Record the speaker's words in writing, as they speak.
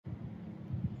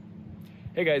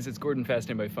Hey guys, it's Gordon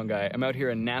Fascinated by Fungi. I'm out here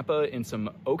in Napa in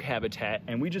some oak habitat,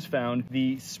 and we just found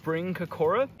the spring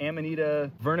Coccora, Amanita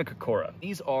vernicoccora.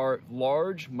 These are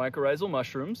large mycorrhizal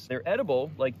mushrooms. They're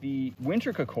edible like the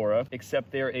winter Coccora,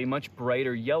 except they're a much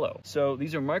brighter yellow. So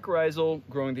these are mycorrhizal,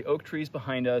 growing the oak trees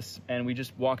behind us, and we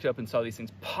just walked up and saw these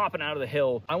things popping out of the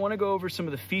hill. I want to go over some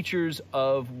of the features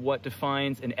of what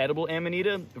defines an edible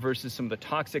Amanita versus some of the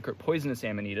toxic or poisonous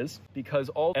Amanitas, because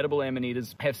all edible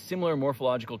Amanitas have similar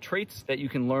morphological traits that you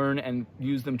can learn and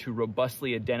use them to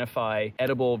robustly identify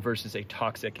edible versus a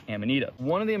toxic Amanita.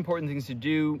 One of the important things to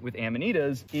do with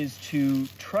Amanitas is to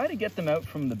try to get them out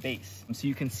from the base. So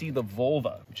you can see the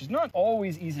volva, which is not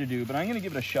always easy to do, but I'm gonna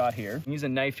give it a shot here. Use a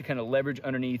knife to kind of leverage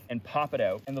underneath and pop it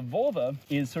out. And the volva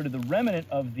is sort of the remnant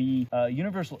of the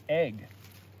universal egg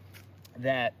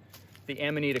that the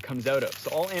Amanita comes out of.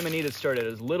 So all Amanitas started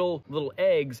as little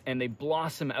eggs, and they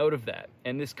blossom out of that.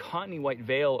 And this cottony white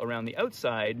veil around the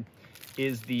outside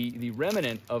is the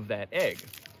remnant of that egg.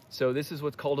 So this is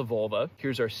what's called a volva.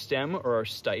 Here's our stem or our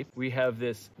stipe. We have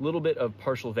this little bit of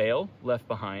partial veil left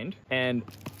behind and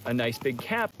a nice big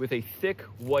cap with a thick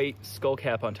white skull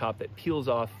cap on top that peels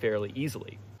off fairly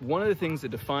easily. One of the things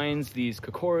that defines these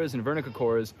coccoras and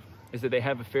vernicoccoras is that they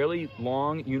have a fairly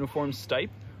long uniform stipe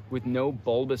with no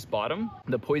bulbous bottom.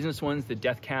 The poisonous ones, the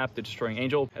death cap, the destroying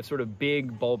angel, have sort of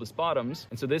big bulbous bottoms.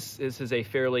 And so this is a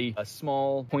fairly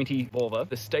small pointy volva.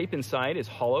 The stipe inside is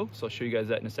hollow, so I'll show you guys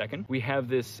that in a second. We have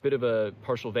this bit of a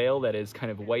partial veil that is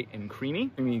kind of white and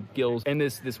creamy gills, and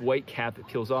this white cap that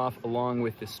peels off along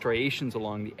with the striations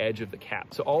along the edge of the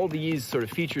cap. So all these sort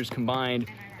of features combined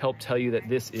help tell you that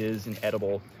this is an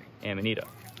edible Amanita.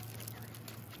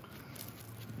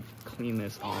 Clean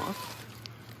this off.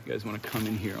 You guys want to come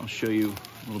in here, I'll show you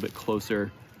a little bit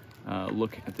closer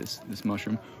look at this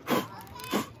mushroom.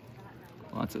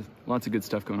 Lots of good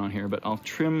stuff going on here, but I'll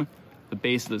trim the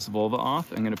base of this volva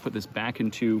off. I'm going to put this back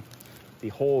into the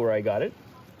hole where I got it.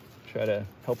 Try to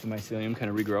help the mycelium kind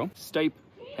of regrow. Stipe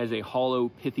has a hollow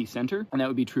pithy center, and that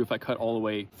would be true if I cut all the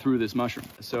way through this mushroom.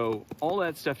 So all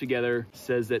that stuff together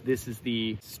says that this is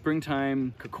the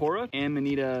springtime Coccora,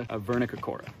 Amanita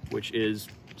vernicoccora, which is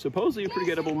supposedly a pretty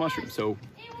good edible mushroom, so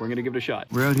we're gonna give it a shot.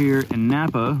 We're out here in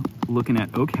Napa looking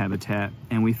at oak habitat,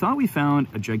 and we thought we found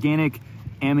a gigantic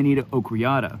Amanita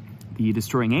ocreata, the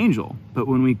destroying angel. But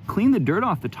when we cleaned the dirt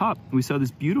off the top, we saw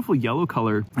this beautiful yellow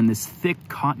color and this thick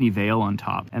cottony veil on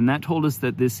top. And that told us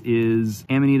that this is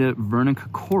Amanita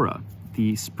vernicoccora,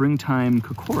 the springtime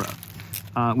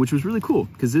Coccora, which was really cool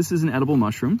because this is an edible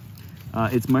mushroom.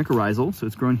 It's mycorrhizal, so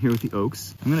it's grown here with the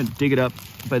oaks. I'm gonna dig it up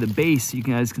by the base so you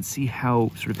guys can see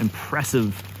how sort of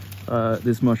impressive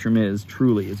this mushroom is,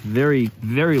 truly. It's very,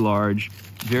 very large,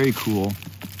 very cool.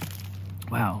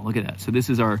 Wow, look at that. So this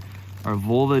is our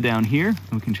volva down here,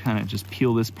 and we can kind of just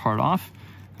peel this part off,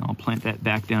 and I'll plant that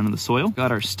back down in the soil.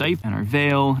 Got our stipe and our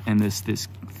veil and this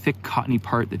thick cottony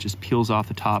part that just peels off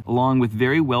the top, along with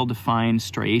very well-defined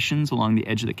striations along the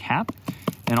edge of the cap.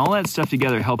 And all that stuff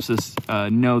together helps us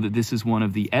know that this is one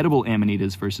of the edible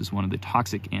Amanitas versus one of the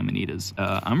toxic Amanitas.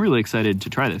 I'm really excited to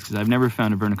try this because I've never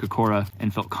found a vernicoccora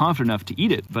and felt confident enough to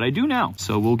eat it, but I do now.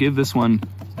 So we'll give this one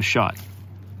a shot.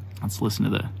 Let's listen to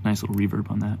the nice little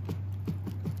reverb on that.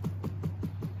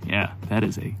 Yeah, that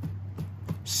is a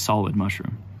solid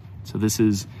mushroom. So this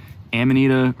is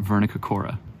Amanita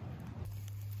vernicoccora.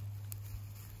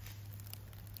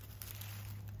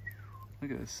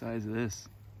 Look at the size of this.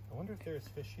 I wonder if they're as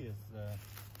fishy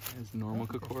as normal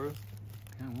Coccoras.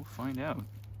 Yeah, we'll find out.